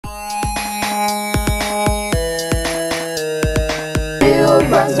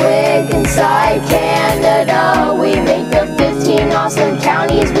inside Canada. We make the 15 awesome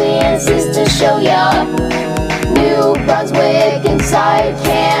counties we insist to show ya. New Brunswick inside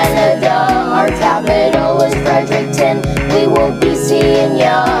Canada. Our capital is Fredericton. We will be seeing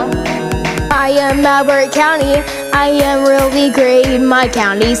ya. I am Albert County, I am really great. My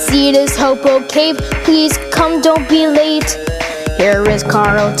county seat is Hopo Cave. Please come, don't be late. Here is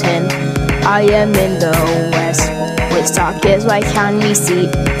Carlton, I am in the west. Woodstock is my county seat,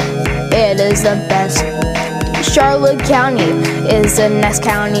 it is the best. Charlotte County is the next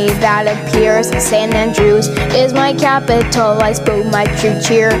county that appears. St. Andrews is my capital, I spoke my true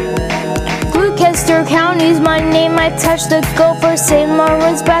cheer. Gloucester County is my name, I touch the gopher. St.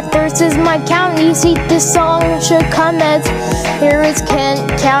 Lawrence Bathurst is my county seat, this song should comment. Here is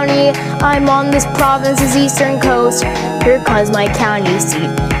Kent County, I'm on this province's eastern coast. Here comes my county seat,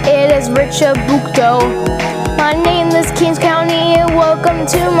 it is Richabucto. My name is Kings County, and welcome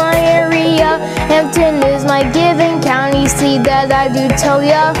to my area. Hampton is my given county seat that I do tell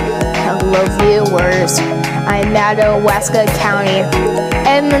ya. Hello viewers, I'm Madawaska County.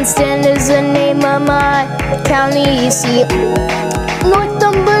 Edmundston is the name of my county seat.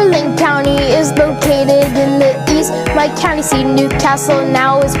 Northumberland County is located in the east. My county seat, Newcastle,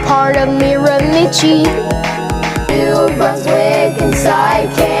 now is part of Miramichi. New Brunswick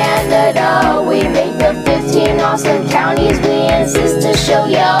inside Canada. We make the 15 awesome counties we insist to show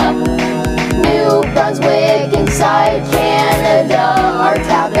ya. New Brunswick inside Canada. Our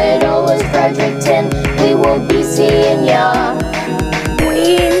capital is Fredericton. We will be seeing ya.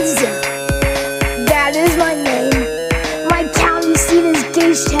 Queens, that is my name. My county seat is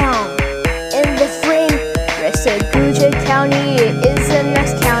Gagetown. In the frame, Restigouche County is the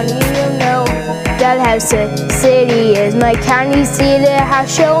next county you know. Dalhousie City is my county seat, it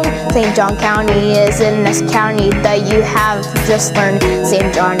has shown. St. John County is the next county that you have just learned.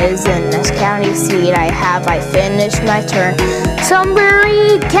 St. John is the next county seat I finished my turn.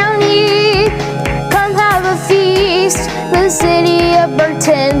 Sunbury County, come have a feast. The city of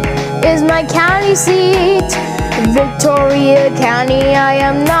Burton is my county seat. Victoria County, I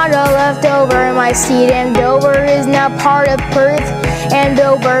am not a leftover. My seat Andover is now part of Perth.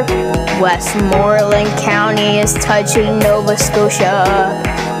 Andover. Westmoreland County is touching Nova Scotia.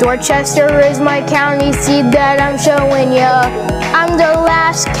 Dorchester is my county seat that I'm showing ya. I'm the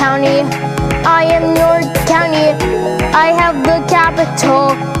last county, I am York County. I have the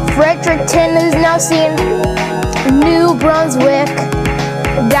capital, Fredericton is now seen. New Brunswick,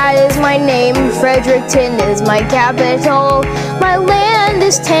 that is my name. Fredericton is my capital, my land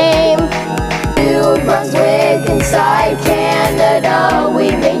is tame. New Brunswick inside Canada.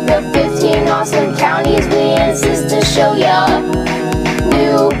 We make the 15 awesome counties we insist to show ya.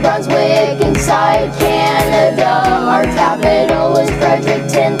 New Brunswick inside Canada. Our capital is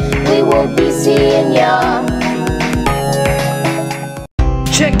Fredericton. We will be seeing ya.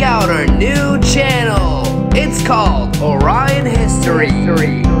 Check out our new channel. It's called Orion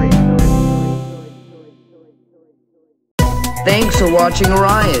History. Thanks for watching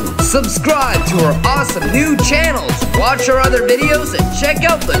Orion. Subscribe to our awesome new channels, watch our other videos, and check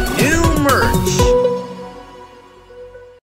out the new merch.